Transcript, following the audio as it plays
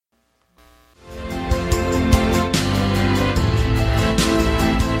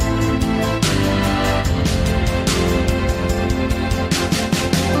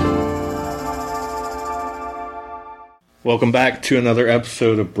Welcome back to another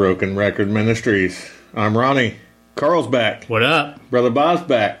episode of Broken Record Ministries. I'm Ronnie. Carl's back. What up? Brother Bob's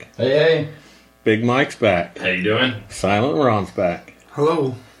back. Hey. Big Mike's back. How you doing? Silent Ron's back.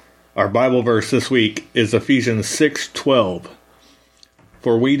 Hello. Our Bible verse this week is Ephesians 6:12.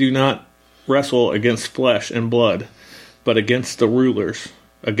 For we do not wrestle against flesh and blood, but against the rulers,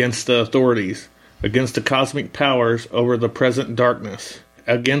 against the authorities, against the cosmic powers over the present darkness,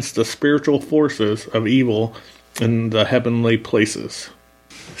 against the spiritual forces of evil in the heavenly places.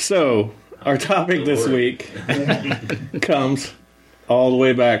 So, our topic this week comes all the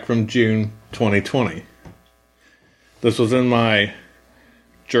way back from June 2020. This was in my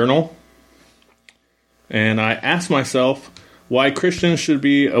journal, and I asked myself why Christians should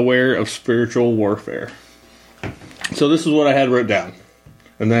be aware of spiritual warfare. So this is what I had wrote down,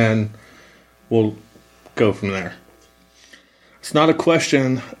 and then we'll go from there. It's not a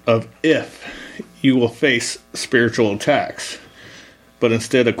question of if you will face spiritual attacks, but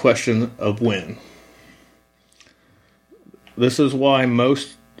instead a question of when. This is why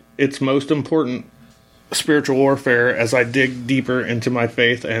it's most important spiritual warfare as I dig deeper into my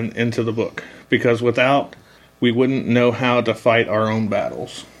faith and into the book, because without, we wouldn't know how to fight our own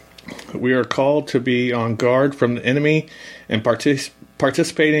battles. We are called to be on guard from the enemy, and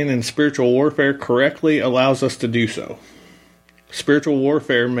participating in spiritual warfare correctly allows us to do so. Spiritual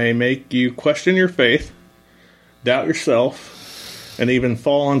warfare may make you question your faith, doubt yourself, and even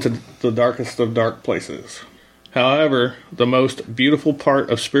fall into the darkest of dark places. However, the most beautiful part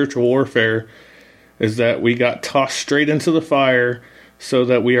of spiritual warfare is that we got tossed straight into the fire so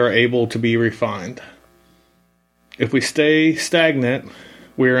that we are able to be refined. If we stay stagnant,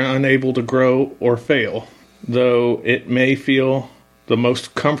 we are unable to grow or fail. Though it may feel the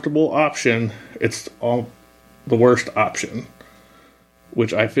most comfortable option, it's the worst option,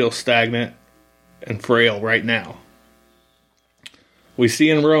 which I feel stagnant and frail right now. We see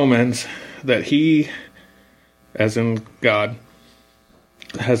in Romans that He, as in God,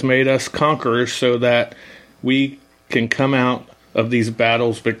 has made us conquerors so that we can come out of these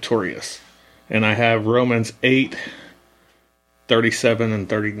battles victorious. And I have Romans 8:37 and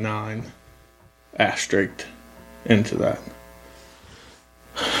 39 asterisked into that.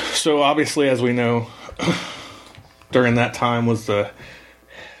 So obviously, as we know, during that time was the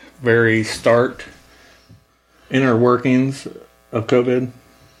very start, inner workings of COVID.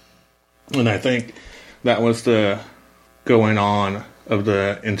 And I think that was the going on of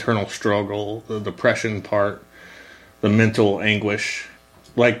the internal struggle, the depression part, the mental anguish.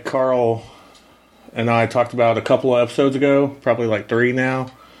 Like Carl and I talked about a couple of episodes ago, probably like 3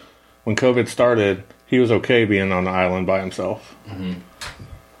 now, when COVID started, he was okay being on the island by himself. Mm-hmm.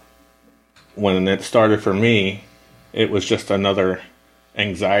 When it started for me, it was just another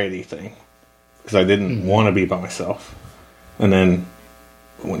anxiety thing, because I didn't want to be by myself. And then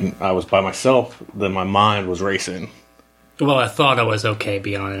when I was by myself, then my mind was racing. Well, I thought I was okay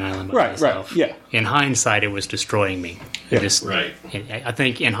being on an island by myself. Right, yeah. In hindsight, it was destroying me. Right. I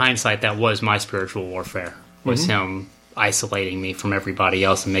think in hindsight, that was my spiritual warfare, was him isolating me from everybody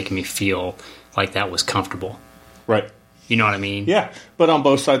else and making me feel like that was comfortable. Right. You know what I mean? Yeah, but on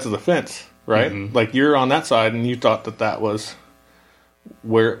both sides of the fence, right? Mm-hmm. Like, you're on that side, and you thought that was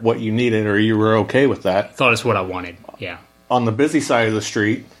what you needed, or you were okay with that. I thought it's what I wanted, yeah. On the busy side of the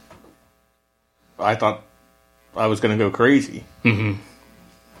street, I thought I was going to go crazy. Mm-hmm.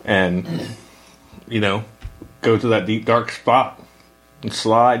 And, go to that deep, dark spot and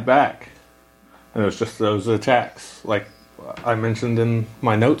slide back. And it was just those attacks, like I mentioned in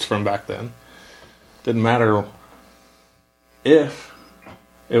my notes from back then. Didn't matter if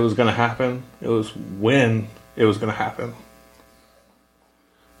it was going to happen. It was when it was going to happen.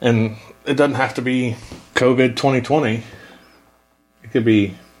 And it doesn't have to be COVID 2020. It could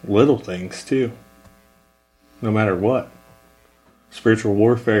be little things, too. No matter what. Spiritual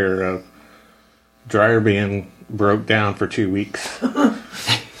warfare of dryer being broke down for 2 weeks.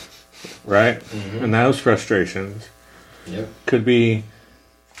 Right? Mm-hmm. And those frustrations. Yep. Could be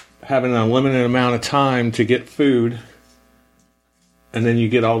having an unlimited amount of time to get food, and then you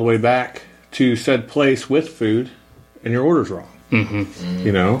get all the way back to said place with food, and your order's wrong. Mm-hmm.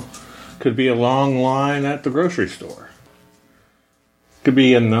 Mm-hmm. Could be a long line at the grocery store. Could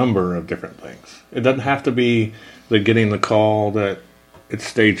be a number of different things. It doesn't have to be getting the call that it's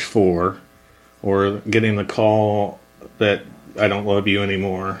stage 4, or getting the call that I don't love you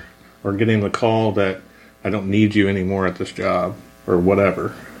anymore, or getting the call that I don't need you anymore at this job, or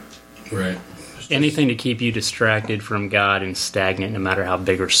whatever. Right. Anything to keep you distracted from God and stagnant, no matter how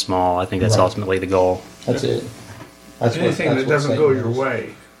big or small. I think that's ultimately the goal. That's it. Anything that doesn't go your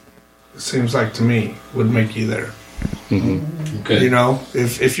way, it seems like to me, would make you there. You know,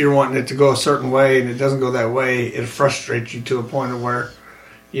 if you're wanting it to go a certain way and it doesn't go that way, it frustrates you to a point of where,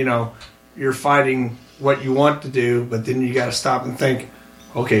 you know, you're fighting what you want to do, but then you got to stop and think,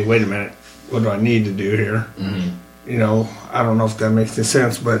 okay, wait a minute, what do I need to do here? You know, I don't know if that makes any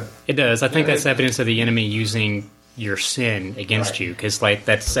sense, but It does. I think that's evidence of the enemy using your sin against you, because like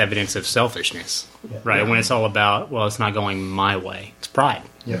that's evidence of selfishness, right? When it's all about, well, it's not going my way. It's pride.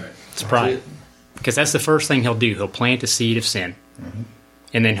 Yeah. It's pride. Because that's the first thing he'll do. He'll plant the seed of sin,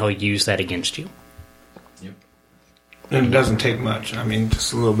 and then he'll use that against you. and it doesn't take much. I mean,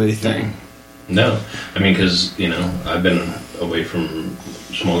 just a little bitty thing. No, I mean, because, you know, I've been away from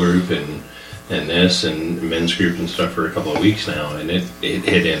small group and this and men's group and stuff for a couple of weeks now, and it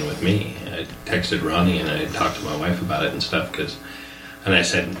hit in with me. I texted Ronnie and I talked to my wife about it and stuff, and I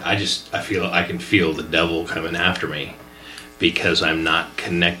said, I can feel the devil coming after me because I'm not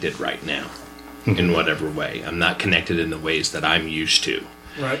connected right now in whatever way. I'm not connected in the ways that I'm used to.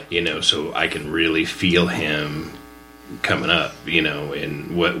 Right. You know, so I can really feel him coming up, you know,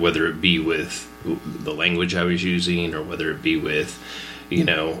 and whether it be with the language I was using or whether it be with, you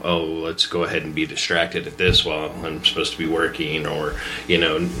know, oh, let's go ahead and be distracted at this while I'm supposed to be working, or, you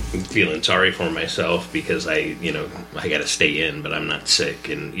know, feeling sorry for myself because I got to stay in, but I'm not sick.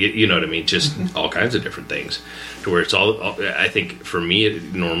 And you know what I mean? Just all kinds of different things to where it's all, I think for me,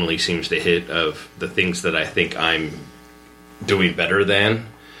 it normally seems to hit of the things that I think I'm doing better than,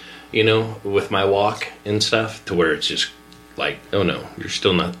 you know, with my walk and stuff, to where it's just like, oh no, you're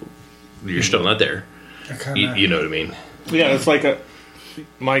still not there. You know what I mean? Yeah, it's like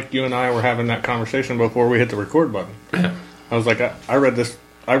Mike, you and I were having that conversation before we hit the record button. Yeah. I was like, I wrote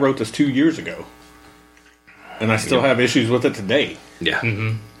this 2 years ago, and I still have issues with it today. Yeah.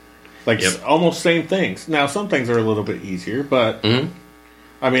 Mm-hmm. Like almost same things. Now some things are a little bit easier, but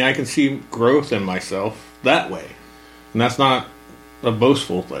I mean, I can see growth in myself that way, and that's not a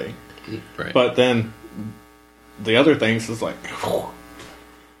boastful thing. Right. But then the other things is like,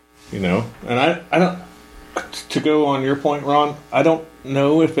 you know, and I don't. To go on your point, Ron, I don't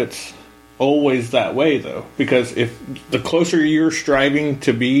know if it's always that way, though, because if the closer you're striving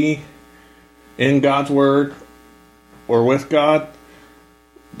to be in God's Word or with God,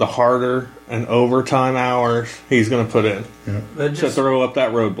 the harder and overtime hours He's going to put in to throw up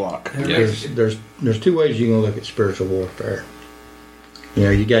that roadblock. There's two ways you can look at spiritual warfare. You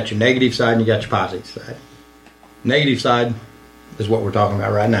know, you got your negative side and you got your positive side. Negative side is what we're talking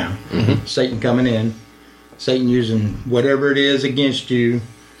about right now. Mm-hmm. Satan coming in. Satan using whatever it is against you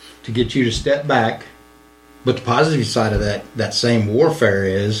to get you to step back. But the positive side of that same warfare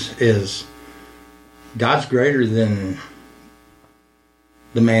is God's greater than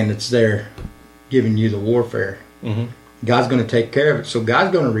the man that's there giving you the warfare. Mm-hmm. God's going to take care of it. So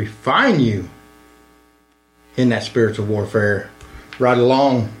God's going to refine you in that spiritual warfare right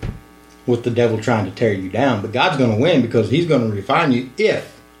along with the devil trying to tear you down. But God's going to win because He's going to refine you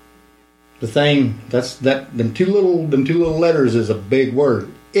if the thing them two little letters is a big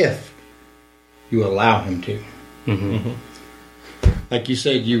word. If you allow Him to, like you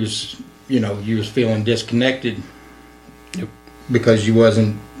said, you was feeling disconnected because you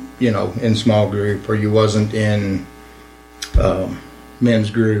wasn't, you know, in small group, or you wasn't in men's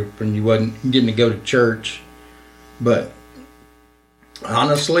group, and you wasn't getting to go to church. But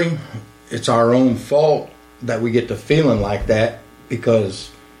honestly, it's our own fault that we get to feeling like that, because,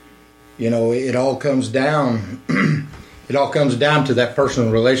 you know, it all comes down to that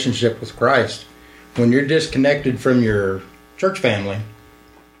personal relationship with Christ. When you're disconnected from your church family,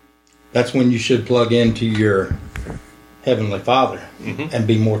 that's when you should plug into your Heavenly Father and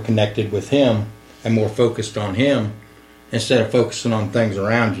be more connected with Him and more focused on Him instead of focusing on things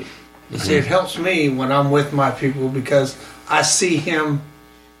around you. See, it helps me when I'm with my people because I see Him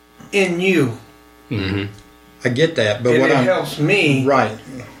in you. Mm-hmm. I get that, but it helps me right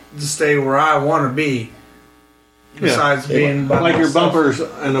to stay where I want to be. Besides being by like myself. your bumpers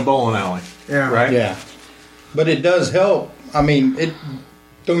in a bowling alley. Yeah. Right? Yeah. But it does help. I mean, don't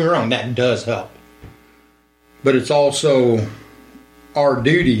get me wrong, that does help. But it's also our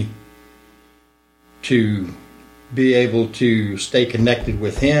duty to be able to stay connected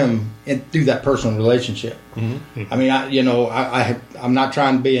with Him and through that personal relationship. Mm-hmm. I mean, I'm not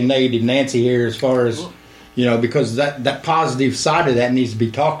trying to be a negative Nancy here as far as, you know, because that positive side of that needs to be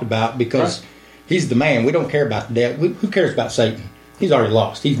talked about, because He's the man. We don't care about the devil. Who cares about Satan? He's already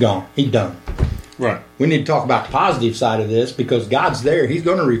lost. He's gone. He's done. Right. We need to talk about the positive side of this, because God's there. He's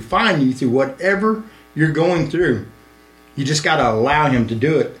going to refine you through whatever you're going through. You just got to allow Him to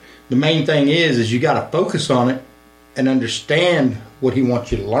do it. The main thing is you got to focus on it and understand what He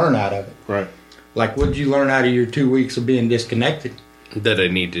wants you to learn out of it. Right. Like, what did you learn out of your 2 weeks of being disconnected? That I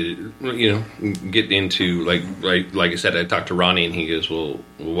need to, get into, like I said, I talked to Ronnie and he goes, well,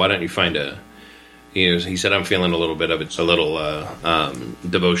 why don't you find he said, I'm feeling a little bit of a little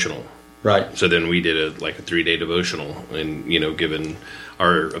devotional. Right. So then we did a 3-day devotional and, given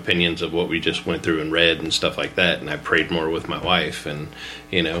our opinions of what we just went through and read and stuff like that. And I prayed more with my wife and,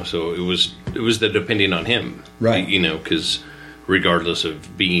 so it was the depending on him. Right. Because regardless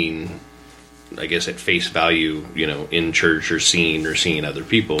of being, I guess, at face value, in church or seeing other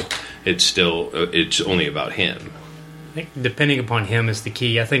people, it's only about him. I think depending upon him is the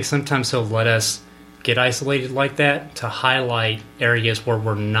key. I think sometimes he'll let us get isolated like that to highlight areas where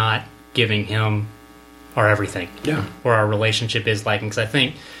we're not giving him our everything. Yeah. Where our relationship is lacking. Because I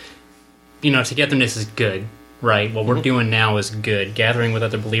think, togetherness is good, right? What we're doing now is good. Gathering with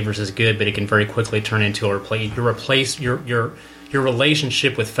other believers is good, but it can very quickly turn into your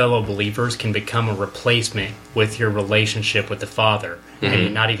relationship with fellow believers can become a replacement with your relationship with the Father, and you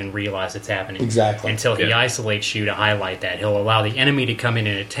not even realize it's happening. Exactly. Until he isolates you to highlight that. He'll allow the enemy to come in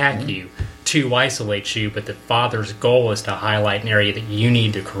and attack you to isolate you, but the Father's goal is to highlight an area that you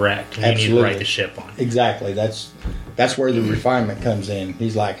need to correct and you need to right the ship on. Exactly. That's where the refinement comes in.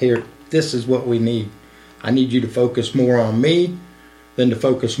 He's like, here, this is what we need. I need you to focus more on me than to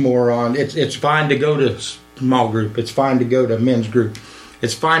focus more on... It's fine to go to small group. It's fine to go to men's group.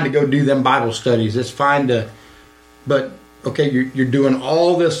 It's fine to go do them Bible studies. It's fine to... But, okay, you're doing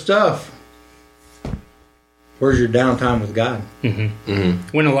all this stuff. Where's your downtime with God? Mm-hmm.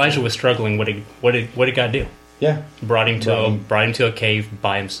 Mm-hmm. When Elijah was struggling, what did God do? Yeah, brought him to a cave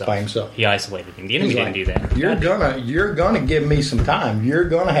by himself. He isolated him. The enemy didn't do that. You're gonna give me some time. You're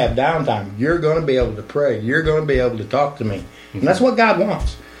gonna have downtime. You're gonna be able to pray. You're gonna be able to talk to me, and that's what God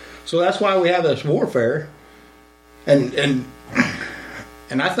wants. So that's why we have this warfare, and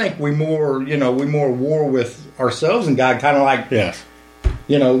I think we more war with ourselves and God, kind of like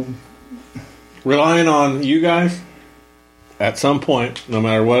relying on you guys at some point, no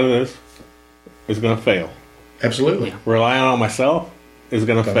matter what it is going to fail. Absolutely. Yeah. Relying on myself is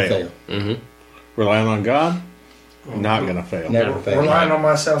going to fail. Mm-hmm. Relying on God, not going to fail. Never fail. Relying on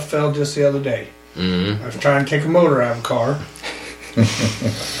myself failed just the other day. Mm-hmm. I was trying to take a motor out of a car.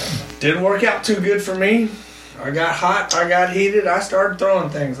 Didn't work out too good for me. I got hot. I got heated. I started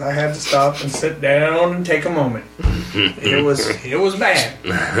throwing things. I had to stop and sit down and take a moment. It was bad.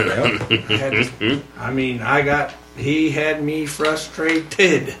 He had me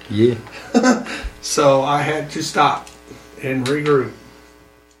frustrated. Yeah. So I had to stop and regroup.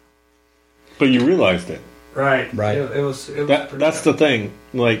 But you realized it. Right. Right. That's the thing.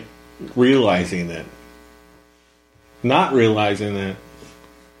 Like, realizing it. Not realizing it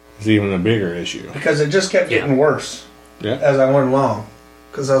is even a bigger issue. Because it just kept getting worse as I went along.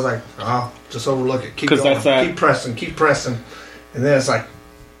 Because I was like, I'll just overlook it. Keep going. Keep pressing. And then it's like,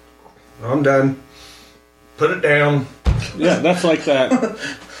 I'm done. Put it down. Yeah, that's like that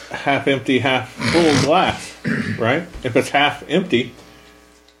half empty, half full glass, right? If it's half empty,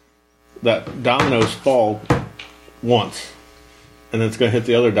 that dominoes fall once. And it's going to hit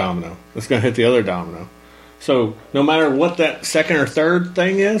the other domino. It's going to hit the other domino. So no matter what that second or third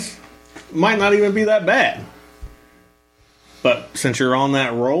thing is, it might not even be that bad. But since you're on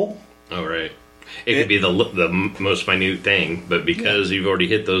that roll... Oh, right. It could be the most minute thing, but because you've already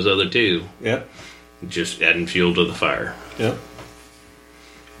hit those other two, just adding fuel to the fire. Yep.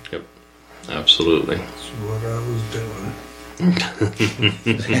 Absolutely. That's what I was doing.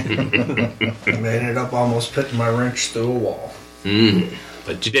 I ended up almost putting my wrench through a wall.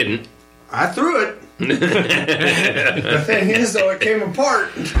 But you didn't. I threw it. The thing is, though, it came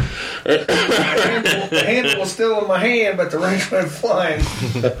apart. The handle was still in my hand, but the wrench went flying.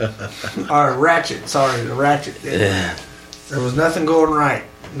 Or ratchet. Sorry, the ratchet did. There was nothing going right.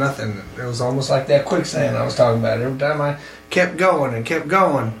 Nothing. It was almost like that quicksand I was talking about. Every time I kept going,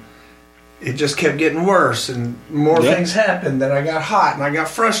 it just kept getting worse, and more things happened. Then I got hot, and I got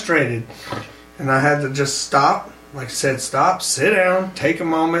frustrated. And I had to just stop. Like I said, stop, sit down, take a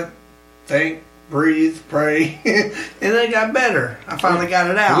moment, think, breathe, pray, and it got better. I finally got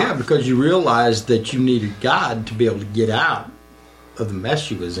it out. Yeah, because you realized that you needed God to be able to get out of the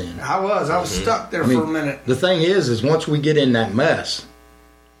mess you was in. I was stuck there for a minute. The thing is once we get in that mess,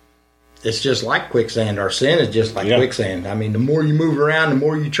 it's just like quicksand. Our sin is just like quicksand. I mean, the more you move around, the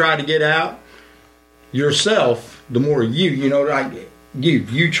more you try to get out yourself, the more you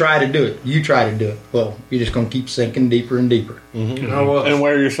try to do it. You try to do it. Well, you're just going to keep sinking deeper and deeper. Mm-hmm. And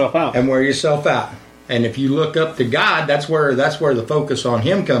wear yourself out. And if you look up to God, that's where the focus on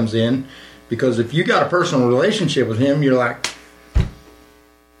Him comes in. Because if you got a personal relationship with Him, you're like,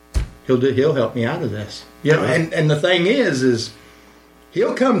 He'll help me out of this. You know, and the thing is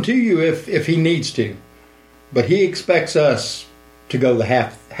he'll come to you if he needs to, but he expects us to go the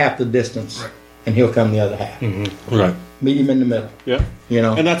half the distance, Right. and he'll come the other half. Mm-hmm. Right. Meet him in the middle. Yeah. You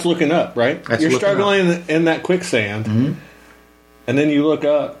know, And that's looking up, right? That's You're looking struggling in that quicksand, and then you look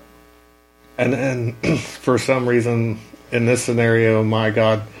up, and then for some reason in this scenario, my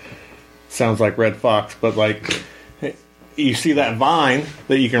God, sounds like Red Fox, but like you see that vine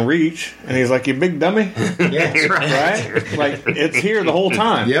that you can reach, and he's like, "You big dummy!" yeah, that's right. Right? Like it's here the whole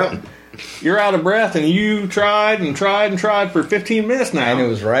time. Yep. You're out of breath, and you tried and tried and tried for 15 minutes now, And it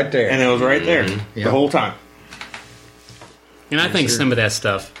was right there. and it was right there Yep. the whole time. And I think some of that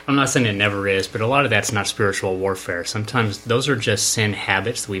stuff, I'm not saying it never is, but a lot of that's not spiritual warfare. Sometimes those are just sin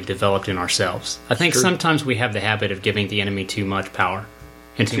habits that we've developed in ourselves. I think sometimes we have the habit of giving the enemy too much power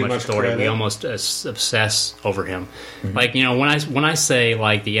and too much authority. credit. We almost obsess over him. Like, you know, when I say,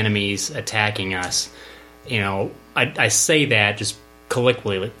 like, the enemy's attacking us, you know, I say that just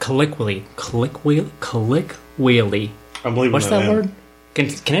colloquially. I'm believing What's that word?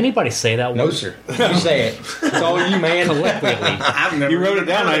 Can anybody say that word? No, sir. You say it. It's all you, man. Colloquially. I've never You wrote it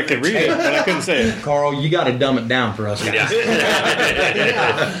down. I could read it, but I couldn't say it. Carl, you got to dumb it down for us guys.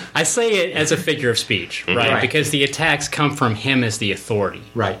 I say it as a figure of speech, right? Right. Because the attacks come from him as the authority,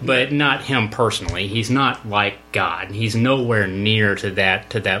 Right. But not him personally. He's not like God. He's nowhere near to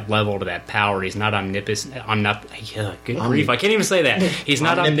that level, to that power. He's not omnipotent. Good grief! I can't even say that. He's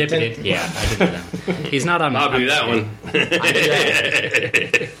not Omnipotent. omnipotent. Yeah, I did do that. He's not I'll do omnipotent. that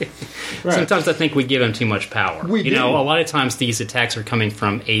one. Sometimes I think we give him too much power. We you do. know, a lot of times these attacks are coming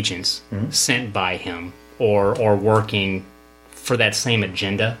from agents sent by him or working for that same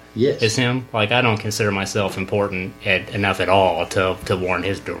agenda Yes. as him. Like, I don't consider myself important enough at all to warrant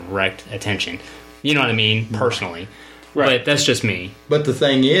his direct attention. You know what I mean? Personally. Right. But that's just me. But the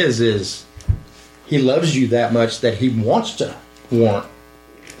thing is he loves you that much that he wants to warrant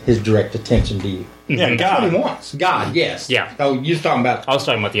his direct attention to you. Yeah, That's what he God. wants. God, yes. Yeah. Oh, you're talking about. I was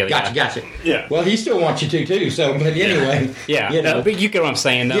talking about the other guy. Gotcha. Yeah. Well, he still wants you to too. So, but anyway. Yeah, You know. but you get what I'm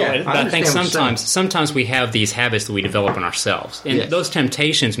saying, though. Yeah, I I think understand what you're sometimes we have these habits that we develop in ourselves, and Yes. those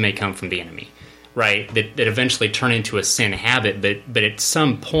temptations may come from the enemy, right? That eventually turn into a sin habit, but at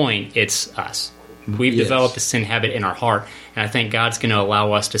some point it's us. We've Yes. developed a sin habit in our heart, and I think God's going to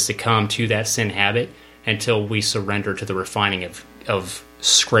allow us to succumb to that sin habit until we surrender to the refining of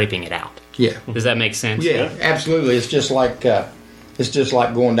scraping it out. Yeah. Does that make sense? Yeah, absolutely. It's just like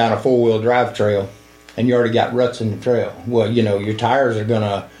going down a 4-wheel drive trail, and you already got ruts in the trail. Well, you know, your tires are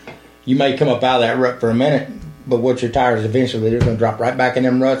gonna. You may come up out of that rut for a minute, but what your tires eventually they're gonna drop right back in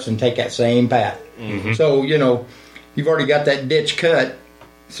them ruts and take that same path. So you know, you've already got that ditch cut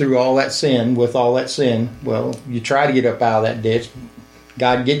through all that sin. With all that sin, well, you try to get up out of that ditch.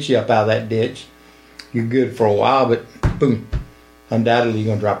 God gets you up out of that ditch. You're good for a while, but boom, undoubtedly you're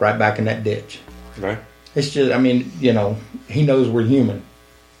gonna drop right back in that ditch. Right. It's just, I mean, you know, he knows we're human.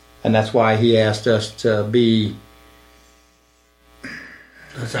 And that's why he asked us to be,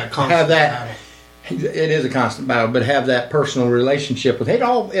 That's that constant have that, battle. it is a constant battle, but have that personal relationship with it.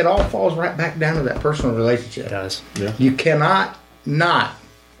 It all falls right back down to that personal relationship. It does. You cannot not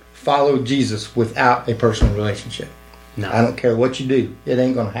follow Jesus without a personal relationship. No. I don't care what you do. It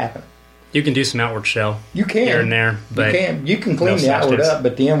ain't going to happen. You can do some outward shell You can. here and there, but You can clean no the outward substance. up,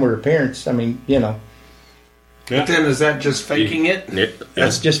 but the inward appearance, I mean, you know, But then is that just faking it?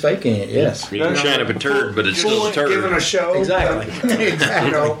 that's just faking it, yes. You can shine up a turd, but it's still a Giving turd. a show. Exactly. Exactly.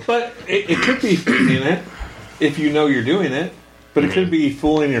 You know, But it could be faking it if you know you're doing it, but it could be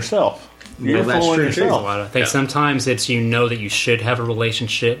fooling yourself. You're that's fooling true, too. yourself. I think sometimes it's you know that you should have a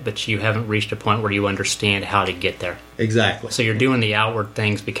relationship, but you haven't reached a point where you understand how to get there. Exactly. So you're doing the outward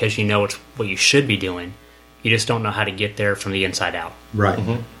things because you know it's what you should be doing. You just don't know how to get there from the inside out. Right.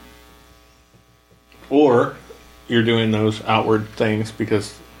 Or you're doing those outward things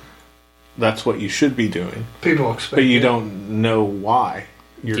because that's what you should be doing, people expect but you it. don't know why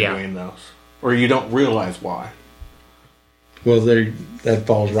you're Yeah. doing those, or you don't realize why. Well, that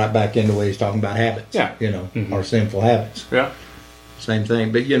falls right back into what he's talking about habits. Yeah. You know, our sinful habits. Yeah. Same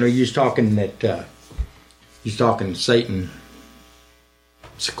thing. But, you know, you're talking Satan.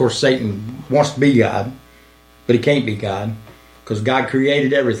 Of course, Satan wants to be God, but he can't be God because God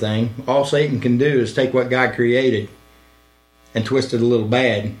created everything. All Satan can do is take what God created and twist it a little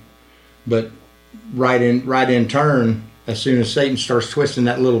bad. But right in turn, as soon as Satan starts twisting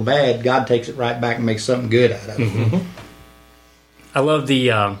that little bad, God takes it right back and makes something good out of it. I love the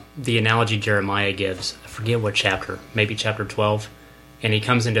analogy Jeremiah gives. I forget what chapter, maybe chapter 12. And he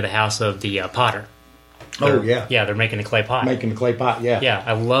comes into the house of the potter. Oh, yeah. Yeah, they're making a clay pot. Making the clay pot, yeah. Yeah,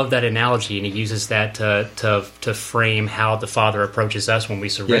 I love that analogy, and he uses that to frame how the Father approaches us when we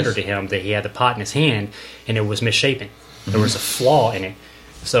surrender Yes. to Him. That He had the pot in His hand, and it was misshapen. There was a flaw in it,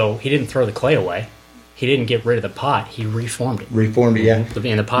 so He didn't throw the clay away. He didn't get rid of the pot. He reformed it. Reformed it, yeah.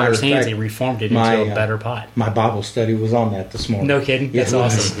 In the potter's Matter of hands, fact, He reformed it my, into a better pot. My Bible study was on that this morning. No kidding. Yeah, That's it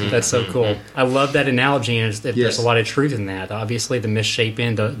was. awesome. That's so cool. I love that analogy, and there's Yes. a lot of truth in that. Obviously, the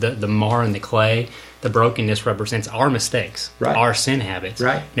misshapen, the mar in the clay, the brokenness represents our mistakes, Right. our sin habits.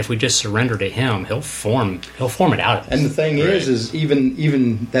 Right. And if we just surrender to Him, He'll form it out of us. And the thing is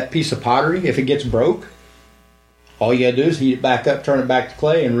even that piece of pottery, if it gets broke, all you gotta do is heat it back up, turn it back to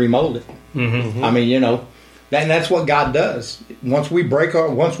clay, and remold it. Mm-hmm. I mean, you know, and that's what God does. Once we break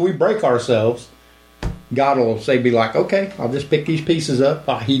ourselves, God will be like, okay, I'll just pick these pieces up,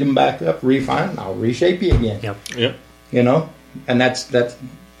 I'll heat them back up, refine, I'll reshape you again. Yep. Yep. You know, and that's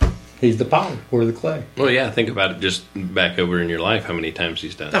He's the potter, we're the clay. Well, yeah, think about it just back over in your life, how many times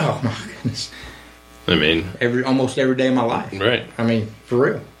He's done it. Oh my goodness! I mean, Almost every day of my life. right. I mean, for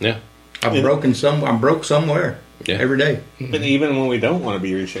real. Yeah. I'm broke somewhere. Yeah. Every day. And even when we don't want to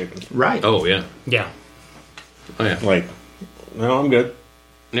be reshaping, Right. Oh, yeah. Yeah. Oh, yeah. like, no, I'm good,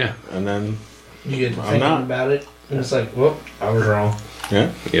 Yeah. and then You get to I'm thinking not. about it, and it's like, whoop, I was wrong.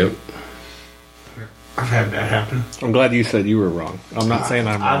 yeah. Yep. I've had that happen. I'm glad you said you were wrong. I'm not saying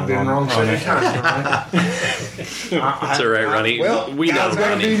I'm wrong. I've been wrong so many it. times. That's all right, Ronnie. Well, we know God's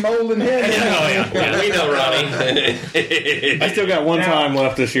going to Ronnie. be molding him. Yeah, we know Ronnie. I still got one time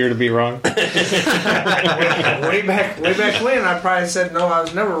left this year to be wrong. way back when, I probably said no, I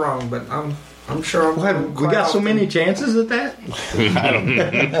was never wrong, but I'm sure I'm. We got so many chances at that.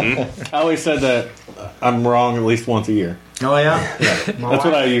 I always said that I'm wrong at least once a year. Oh yeah. That's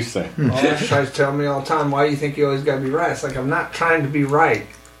what I used to say. My wife tries to tell me all the time, why do you think you always got to be right? It's like, I'm not trying to be right.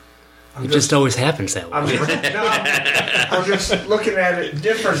 It just always happens that way. I'm just looking at it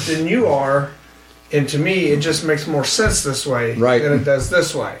different than you are, and to me, it just makes more sense this way Right. than it does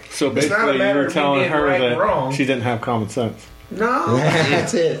this way. So It's not a basically, you matter were of me telling being her right and that wrong. she didn't have common sense. No,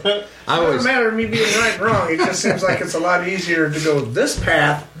 That's it. it's not a matter of me being right and wrong. It just seems like it's a lot easier to go this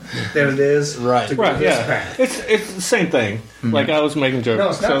path than it is Right. to go Right? this Yeah. path. It's the same thing. Like I was making jokes. No,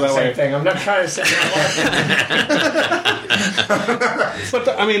 it's not so the that same way, thing. I'm not trying to say But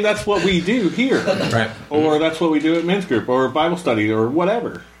I mean, that's what we do here, Right. or that's what we do at men's group, or Bible study, or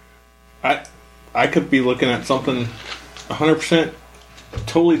whatever. I could be looking at something 100%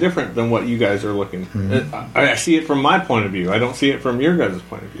 totally different than what you guys are looking. I see it from my point of view. I don't see it from your guys'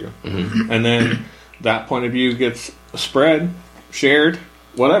 point of view. And then that point of view gets spread, shared,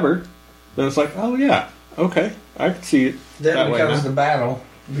 whatever. Then it's like, oh yeah, okay, I can see it then that it way becomes now. the battle,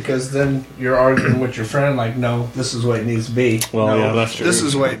 because then you're arguing with your friend like, no, this is what it needs to be. Well, no, yeah, that's true. This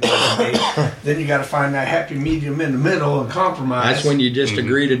is what it needs to be. Then you got to find that happy medium in the middle and compromise. That's when you just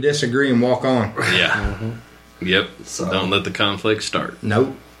agree to disagree and walk on. Yeah. Yep. So- Don't let the conflict start.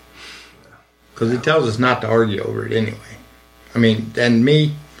 Nope. Because it tells us not to argue over it anyway. I mean, and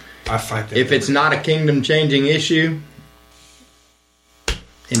me, I fight that. if it's not a kingdom changing issue,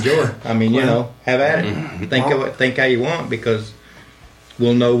 enjoy. I mean, you know, have at it. Think how you want, because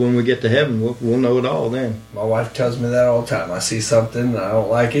we'll know when we get to heaven. We'll know it all then. My wife tells me that all the time. I see something and I don't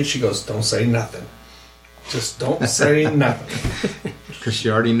like it. She goes, "Don't say nothing. Just don't say nothing." Because she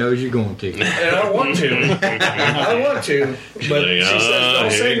already knows you're going to. And I want to. I want to. But she says,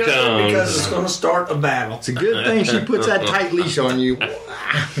 "Don't say here it nothing comes." because it's going to start a battle." It's a good thing she puts that tight leash on you.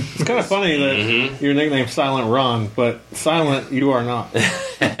 It's kind of funny that your nickname's Silent Ron, but silent you are not.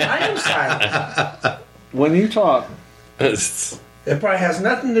 I am silent. When you talk, It probably has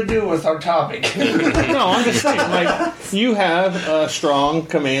nothing to do with our topic. no, I'm just saying, like, you have a strong,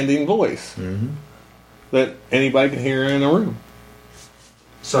 commanding voice that anybody can hear in a room.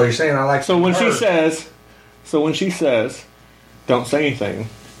 So you're saying I like So to when heard. she says, don't say anything,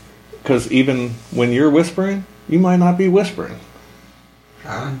 because even when you're whispering, you might not be whispering.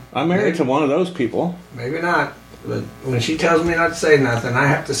 I'm married to one of those people. Maybe not. But when she tells me not to say nothing, I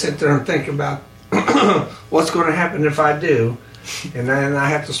have to sit there and think about what's going to happen if I do. And then I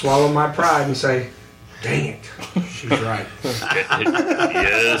have to swallow my pride and say, dang it, she's right.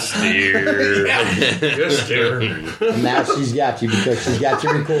 Yes, dear. Yes, dear. And now she's got you because she's got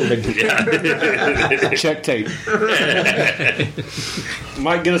you recorded. Check tape.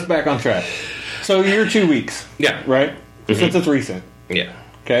 Might get us back on track. So you're 2 weeks, Yeah. right? Since it's recent, Yeah.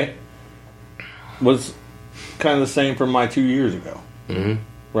 okay? Was kind of the same from my 2 years ago,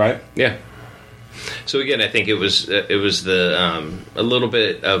 right? Yeah. So again, I think it was the a little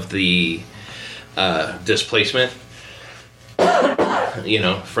bit of the displacement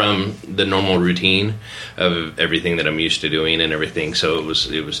from the normal routine of everything that I'm used to doing and everything. So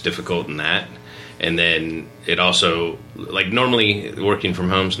it was difficult in that. And then it also, like, normally working from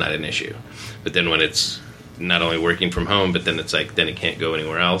home is not an issue. But then when it's not only working from home, but then it's like, then it can't go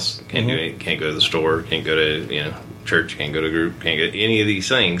anywhere else. Can't do it. Can't go to the store. Can't go to, church. Can't go to group. Can't go any of these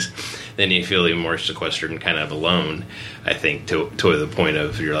things. Then you feel even more sequestered and kind of alone, I think, to the point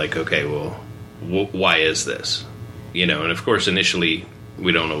of you're like, okay, well, why is this? And of course, initially,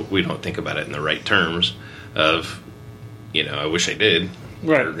 we don't think about it in the right terms of, I wish I did.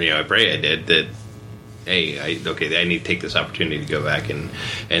 Right. Or, I pray I did that. Hey, I need to take this opportunity to go back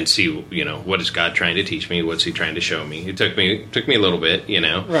and see, what is God trying to teach me? What's He trying to show me? It took me a little bit,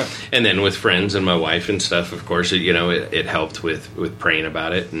 Right. And then with friends and my wife and stuff, of course, it helped with praying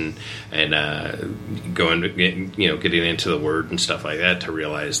about it and going to getting into the Word and stuff like that to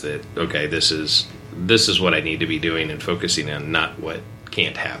realize that, okay, this is what I need to be doing and focusing on, not what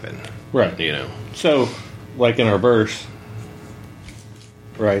can't happen. Right. So, like in our verse,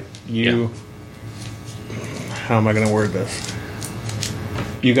 right? How am I going to word this?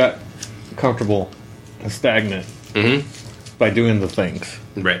 You got comfortable and stagnant by doing the things.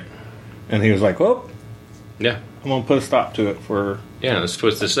 Right. And he was like, well, yeah, I'm going to put a stop to it for... Yeah, let's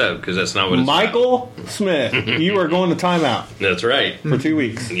twist this up, because that's not what it's Michael Smith, you are going to timeout. That's right. For 2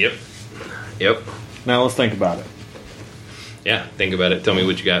 weeks. Yep. Now let's think about it. Yeah, think about it. Tell me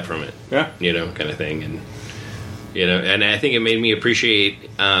what you got from it. Yeah. Kind of thing. And... and I think it made me appreciate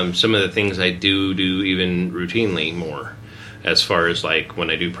some of the things I do even routinely more, as far as like when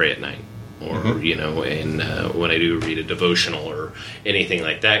I do pray at night, or and when I do read a devotional or anything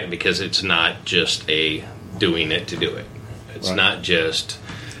like that, because it's not just a doing it to do it. It's not just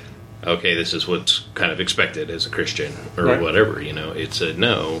okay, this is what's kind of expected as a Christian or whatever. It's a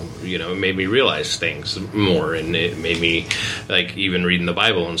no. It made me realize things more, and it made me, like, even reading the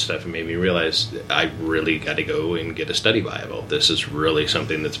Bible and stuff, it made me realize I really got to go and get a study Bible. This is really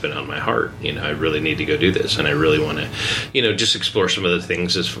something that's been on my heart. I really need to go do this, and I really want to, just explore some of the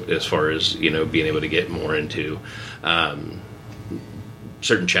things as far as being able to get more into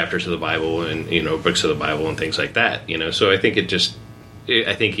certain chapters of the Bible and books of the Bible and things like that. So I think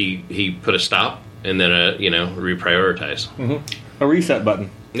I think he put a stop and then reprioritize. A reset button.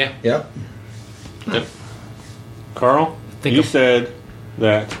 Yeah. Yep. Carl, you said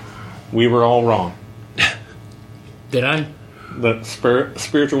that we were all wrong. Did I? That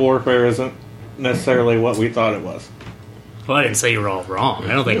spiritual warfare isn't necessarily what we thought it was. Well, I didn't say you were all wrong.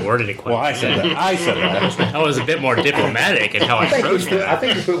 I don't think I worded it quite. Well, I said that. I was a bit more diplomatic in how I approached it. I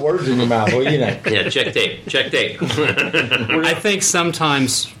think you put words in your mouth. Well, Yeah, check tape. I think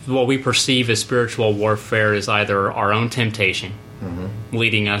sometimes what we perceive as spiritual warfare is either our own temptation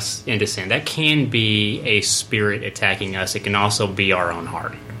leading us into sin. That can be a spirit attacking us. It can also be our own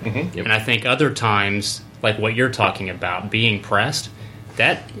heart. Yep. And I think other times, like what you're talking about, being pressed,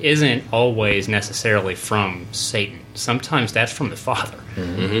 that isn't always necessarily from Satan. Sometimes that's from the Father.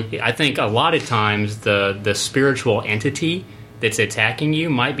 I think a lot of times the spiritual entity that's attacking you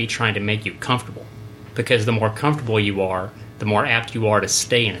might be trying to make you comfortable. Because the more comfortable you are, the more apt you are to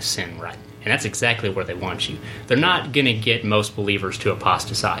stay in a sin rut. And that's exactly where they want you. They're not going to get most believers to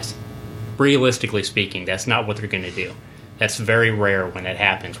apostatize. Realistically speaking, that's not what they're going to do. That's very rare when that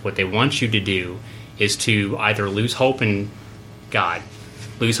happens. What they want you to do is to either lose hope in God,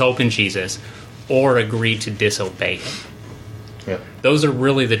 lose hope in Jesus, or agree to disobey Him. Yep. Those are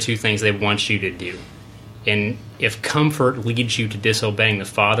really the two things they want you to do. And if comfort leads you to disobeying the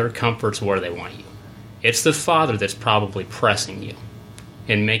Father, comfort's where they want you. It's the Father that's probably pressing you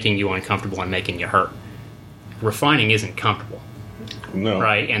and making you uncomfortable and making you hurt. Refining isn't comfortable, No.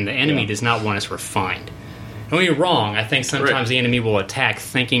 right? And the enemy does not want us refined. Don't get me wrong, I think sometimes the enemy will attack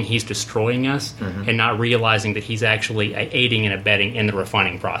thinking he's destroying us and not realizing that he's actually aiding and abetting in the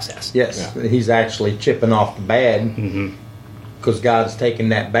refining process. Yes, he's actually chipping off the bad because God's taking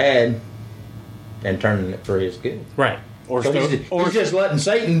that bad and turning it for His good. Right. Or, So he's just letting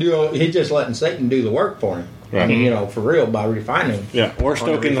Satan do. He's just letting Satan do the work for him. Right. For real, by refining. yeah, or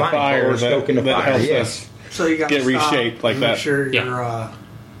stoking the refining fire or stoking the fire, helps yes. us So you got get to stop reshaped like and make that. sure you're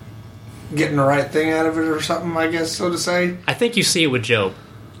getting the right thing out of it or something, I guess, so to say. I think you see it with Job.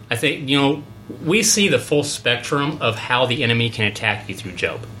 I think, we see the full spectrum of how the enemy can attack you through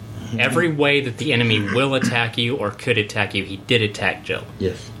Job. Every way that the enemy will attack you or could attack you, he did attack Job.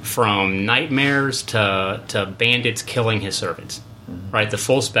 Yes. From nightmares to bandits killing his servants. Right? The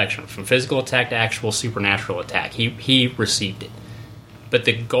full spectrum. From physical attack to actual supernatural attack. He received it. But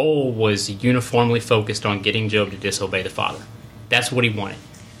the goal was uniformly focused on getting Job to disobey the Father. That's what he wanted.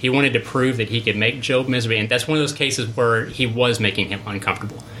 He wanted to prove that he could make Job miserable, and that's one of those cases where he was making him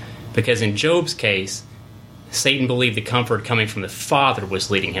uncomfortable. Because in Job's case, Satan believed the comfort coming from the Father was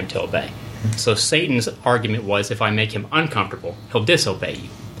leading him to obey. So Satan's argument was, if I make him uncomfortable, he'll disobey you.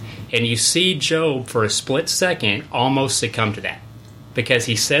 And you see Job, for a split second, almost succumb to that. Because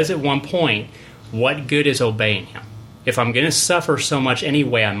he says at one point, what good is obeying him? If I'm going to suffer so much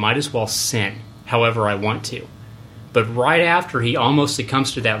anyway, I might as well sin however I want to. But right after he almost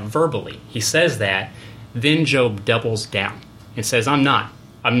succumbs to that verbally, he says that, then Job doubles down and says, I'm not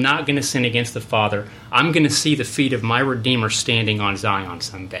going to sin against the Father. I'm going to see the feet of my Redeemer standing on Zion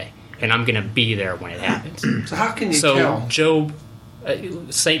someday. And I'm going to be there when it happens. So how can you tell? Job,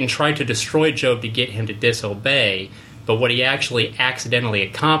 Satan tried to destroy Job to get him to disobey, but what he actually accidentally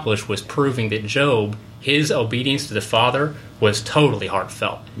accomplished was proving that Job, his obedience to the Father, was totally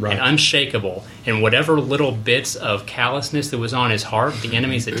heartfelt and unshakable. And whatever little bits of callousness that was on his heart, the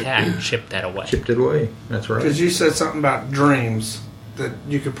enemy's attack chipped that away. Chipped it away. That's right. Because you said something about dreams, that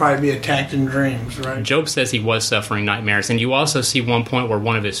you could probably be attacked in dreams, right? Job says he was suffering nightmares. And you also see one point where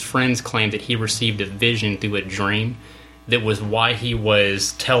one of his friends claimed that he received a vision through a dream that was why he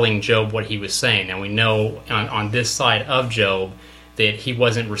was telling Job what he was saying. Now we know on this side of Job that he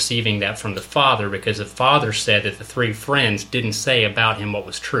wasn't receiving that from the Father, because the Father said that the three friends didn't say about him what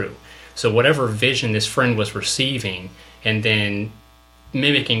was true. So whatever vision this friend was receiving and then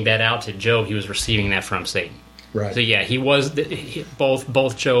mimicking that out to Job, he was receiving that from Satan. Right. So yeah,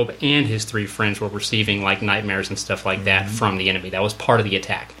 both Job and his three friends were receiving like nightmares and stuff like that from the enemy. That was part of the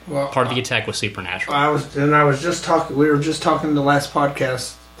attack. Well, part of the attack was supernatural. We were just talking in the last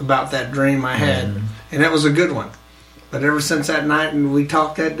podcast about that dream I had, and that was a good one. But ever since that night and we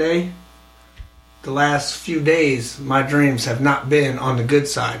talked that day, the last few days, my dreams have not been on the good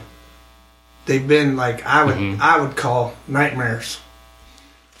side. They've been like I would call nightmares.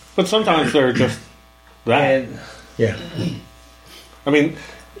 But sometimes they're just that. And Yeah. I mean,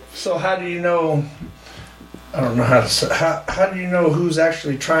 so how do you know? I don't know how to say. How do you know who's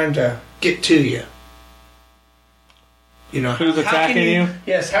actually trying to get to you? You know, who's how attacking can you?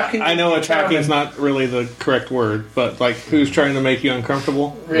 Yes. How can you? I know attacking is determine- not really the correct word, but like who's trying to make you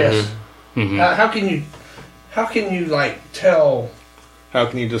uncomfortable? Yes. Mhm. How can you? How can you like tell? How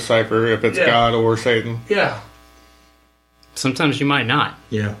can you decipher if it's Yeah. God or Satan? Yeah. Sometimes you might not.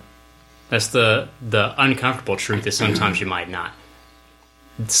 Yeah. That's the uncomfortable truth, is sometimes you might not.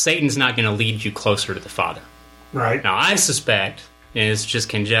 Satan's not going to lead you closer to the Father. Right. Now, I suspect, and it's just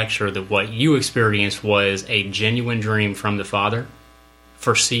conjecture, that what you experienced was a genuine dream from the Father,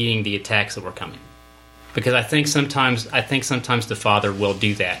 foreseeing the attacks that were coming. Because I think sometimes the Father will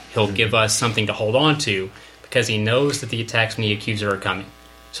do that. He'll give us something to hold on to, because he knows that the attacks from the accuser are coming.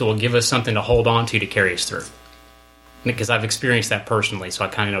 So he'll give us something to hold on to carry us through. Because I've experienced that personally, so I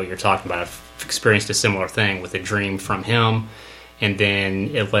kind of know what you're talking about. I've experienced a similar thing with a dream from him, and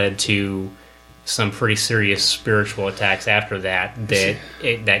then it led to some pretty serious spiritual attacks after that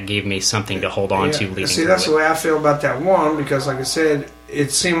that gave me something to hold on to leading See, through that's it. the way I feel about that one, because like I said,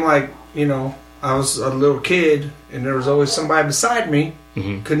 it seemed like, I was a little kid and there was always somebody beside me.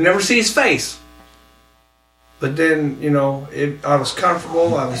 Mhm. Could never see his face. But then, I was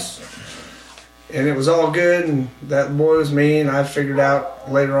comfortable, and it was all good, and that boy was me, and I figured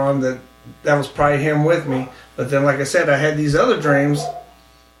out later on that was probably him with me. But then, like I said, I had these other dreams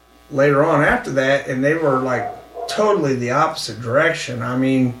later on after that, and they were like totally the opposite direction. I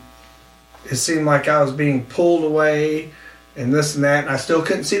mean, it seemed like I was being pulled away and this and that, and I still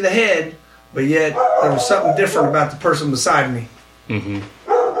couldn't see the head, but yet there was something different about the person beside me. Mm-hmm.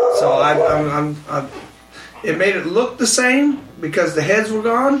 So it made it look the same because the heads were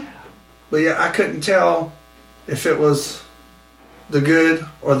gone, but yeah, I couldn't tell if it was the good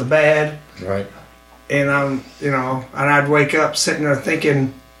or the bad. Right. And and I'd wake up sitting there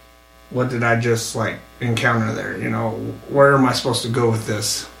thinking, what did I just encounter there? Where am I supposed to go with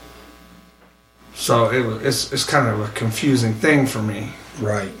this? So it's kind of a confusing thing for me.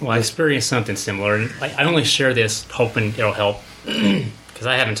 Right. Well, I experienced something similar, and I only share this hoping it'll help, because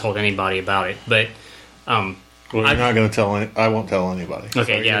I haven't told anybody about it. But Well, you're not going to tell. I won't tell anybody.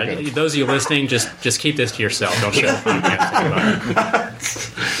 okay, So yeah. you're good. Those of you listening, just keep this to yourself. Don't share the podcast with anybody.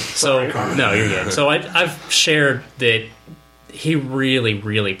 So no, you're good. So I've shared that he really,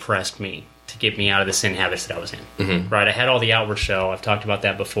 really pressed me to get me out of the sin habits that I was in. Mm-hmm. Right? I had all the outward show. I've talked about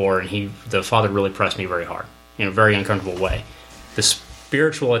that before, and the Father really pressed me very hard in a very uncomfortable way. The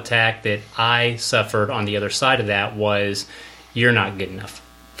spiritual attack that I suffered on the other side of that was, you're not good enough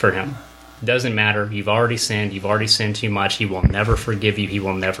for him. Doesn't matter. You've already sinned. You've already sinned too much. He will never forgive you. He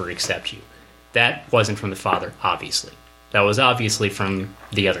will never accept you. That wasn't from the Father, obviously. That was obviously from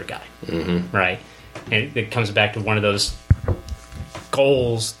the other guy, right? And it comes back to one of those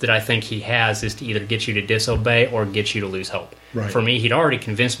goals that I think he has is to either get you to disobey or get you to lose hope. Right. For me, he'd already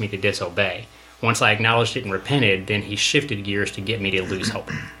convinced me to disobey. Once I acknowledged it and repented, then he shifted gears to get me to lose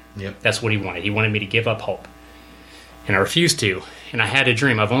hope. Yep. That's what he wanted. He wanted me to give up hope. And I refused to. And I had a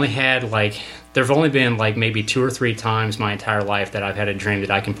dream. I've only had, there have only been, maybe 2 or 3 times my entire life that I've had a dream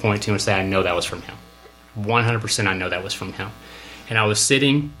that I can point to and say, I know that was from him. 100% I know that was from him. And I was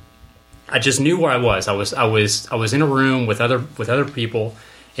sitting, I just knew where I was. I was in a room with other people,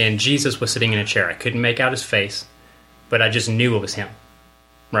 and Jesus was sitting in a chair. I couldn't make out his face, but I just knew it was him,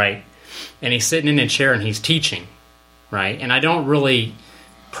 right? And he's sitting in a chair and he's teaching, right? And I don't really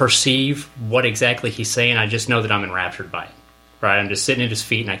perceive what exactly he's saying. I just know that I'm enraptured by it, right? I'm just sitting at his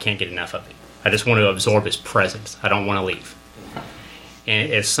feet and I can't get enough of it. I just want to absorb his presence. I don't want to leave.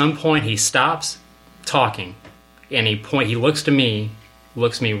 And at some point he stops talking and he looks me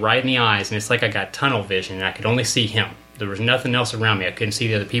right in the eyes, and it's like I got tunnel vision and I could only see him. There was nothing else around me. I couldn't see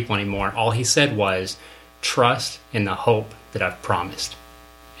the other people anymore. All he said was, trust in the hope that I've promised.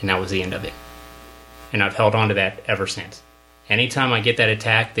 And that was the end of it. And I've held on to that ever since. Anytime I get that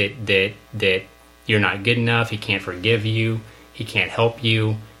attack that you're not good enough, he can't forgive you, he can't help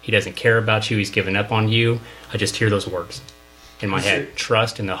you, he doesn't care about you, he's given up on you, I just hear those words in my head.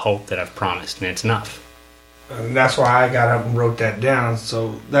 Trust in the hope that I've promised, and it's enough. And that's why I got up and wrote that down.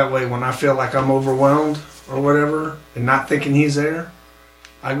 So that way when I feel like I'm overwhelmed or whatever and not thinking he's there,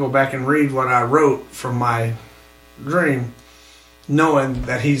 I go back and read what I wrote from my dream, knowing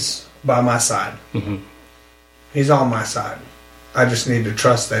that he's by my side. Mm-hmm. He's on my side. I just need to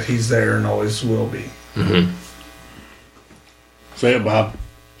trust that he's there and always will be. Mm-hmm. Say it, Bob.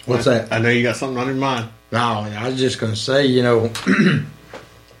 What's that? I know you got something on your mind. No, I was just going to say, you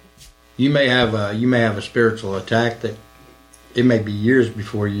may have a spiritual attack that it may be years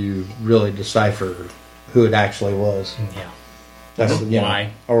before you really decipher who it actually was. Yeah. That's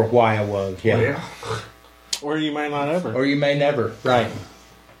Why. Or why it was. Yeah. Yeah. Or you may not ever. Or you may never. Right.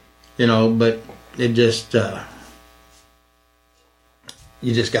 But it just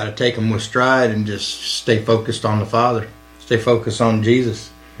you just got to take them with stride and just stay focused on the Father. Stay focused on Jesus.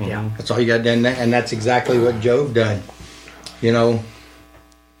 Yeah. That's all you got to do, and that's exactly what Job done.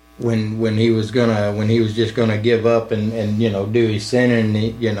 When he was just gonna give up and do his sin, and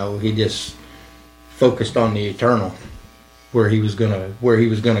he just focused on the eternal, where he was gonna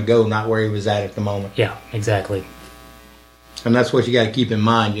go, not where he was at the moment. Yeah, exactly. And that's what you got to keep in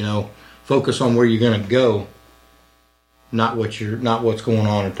mind. Focus on where you're gonna go, not what's going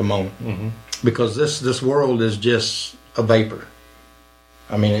on at the moment. Mm-hmm. Because this world is just a vapor.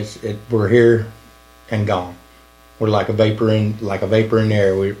 I mean, we're here and gone. We're like a vapor in the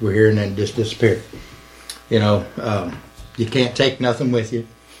air. We're here and then just disappear. You can't take nothing with you.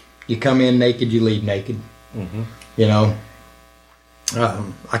 You come in naked, you leave naked. Mm-hmm.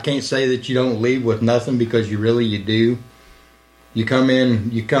 I can't say that you don't leave with nothing, because you do. You come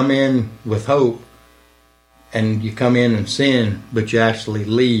in with hope, and you come in sin, but you actually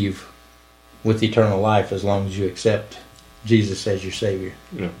leave with eternal life as long as you accept Jesus as your Savior.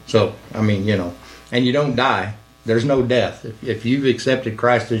 Yeah. So, and you don't die. There's no death. If you've accepted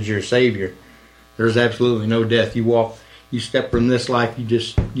Christ as your Savior, there's absolutely no death. You step from this life,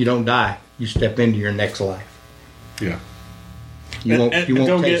 you don't die. You step into your next life. Yeah. You won't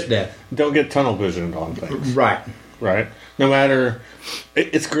don't taste death. Don't get tunnel visioned on things. Right. Right? No matter...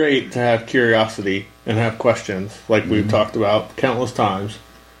 It's great to have curiosity and have questions, like we've talked about countless times,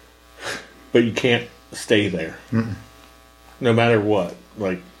 but you can't stay there. Mm-mm. No matter what.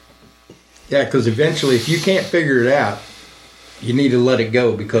 Yeah, because eventually, if you can't figure it out, you need to let it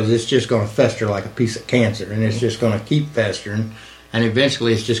go, because it's just going to fester like a piece of cancer, and it's just going to keep festering, and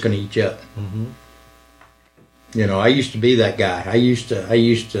eventually it's just going to eat you up. Mm-hmm. I used to be that guy. I used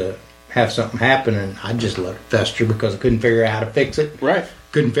to have something happen, and I just let it fester because I couldn't figure out how to fix it. Right.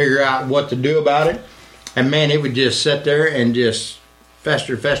 Couldn't figure out what to do about it. And man, it would just sit there and just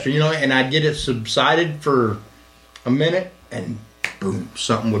fester, and I'd get it subsided for a minute, and boom,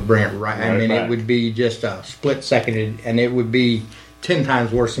 something would bring it right. Right back. It would be just a split second, and it would be 10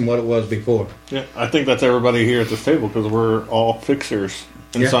 times worse than what it was before. Yeah, I think that's everybody here at this table, because we're all fixers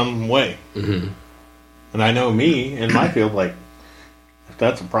in some way. Mm-hmm. And I know me in my field, if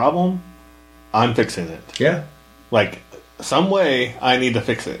that's a problem, I'm fixing it. Yeah. Some way I need to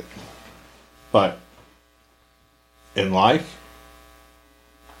fix it. But in life,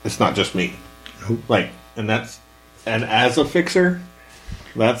 it's not just me. Nope. And as a fixer,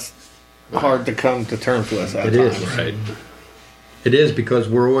 that's hard to come to terms with at It times. is. Right. It is, because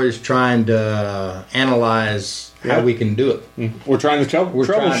we're always trying to analyze how we can do it. We're trying to troubleshoot. We're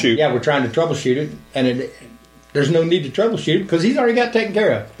trying to troubleshoot it, and there's no need to troubleshoot it because he's already got it taken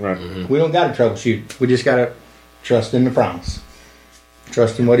care of. Right. We don't got to troubleshoot. We just got to trust in the promise,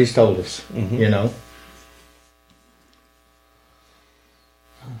 trust in what he's told us. You know.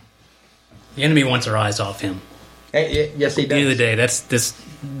 The enemy wants our eyes off him. Yes, he At the end of does. the day, that's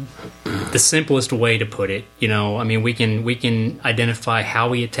the simplest way to put it. You know, I mean, we can identify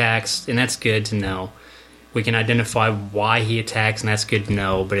how he attacks, and that's good to know. We can identify why he attacks, and that's good to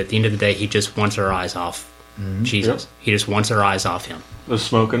know. But at the end of the day, he just wants our eyes off Jesus. Yep. He just wants our eyes off him. The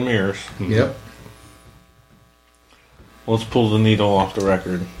smoke and mirrors. Yep. Let's pull the needle off the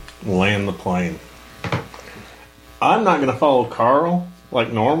record. Land the plane. I'm not going to follow Carl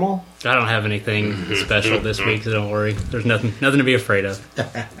like normal. I don't have anything special this week, so don't worry. There's nothing to be afraid of.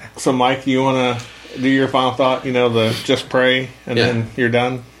 So, Mike, you want to do your final thought? You know, the just pray and then you're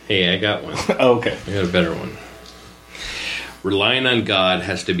done? Hey, I got one. Okay. I got a better one. Relying on God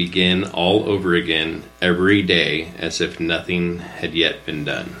has to begin all over again every day as if nothing had yet been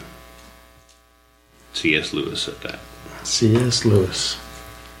done. C.S. Lewis said that. C.S. Lewis.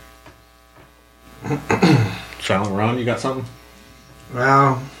 Silent Ron, you got something?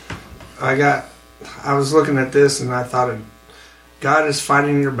 Well, I was looking at this and I thought God is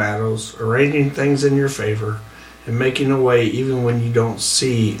fighting your battles, arranging things in your favor, and making a way even when you don't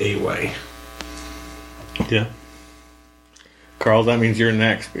see a way. Yeah. Carl, that means you're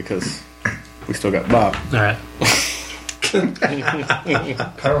next because we still got Bob. All right.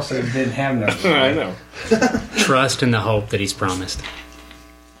 Carl said he didn't have nothing. I know. Trust in the hope that he's promised.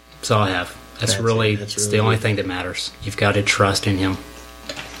 That's all I have. That's That's really really the only good. thing that matters. You've got to trust in him.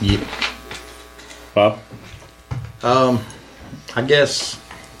 Yep. Bob? I guess,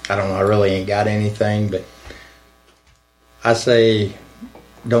 I don't know, I really ain't got anything, but I say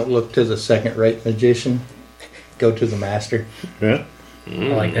don't look to the second-rate magician. Go to the master. Yeah. I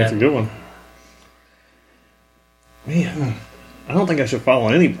like That's a that. good one. Man, I don't think I should follow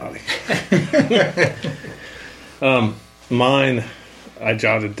anybody. Mine, I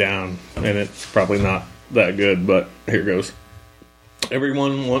jotted down, and it's probably not that good, but here goes.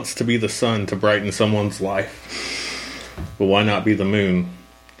 Everyone wants to be the sun to brighten someone's life, but why not be the moon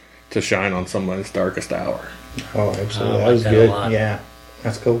to shine on someone's darkest hour? Oh, absolutely. I That like was that a good. lot. Yeah,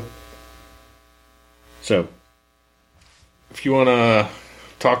 that's cool. So, if you want to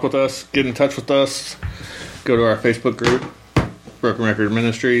talk with us, get in touch with us, go to our Facebook group, Broken Record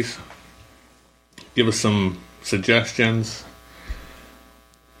Ministries. Give us some suggestions,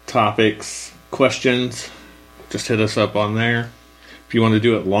 topics, questions. Just hit us up on there. If you want to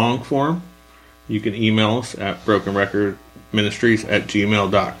do it long form, you can email us at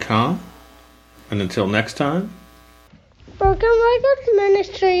brokenrecordministries@gmail.com. And until next time, Broken Records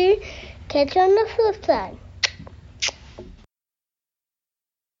Ministry. Catch you on the flip side.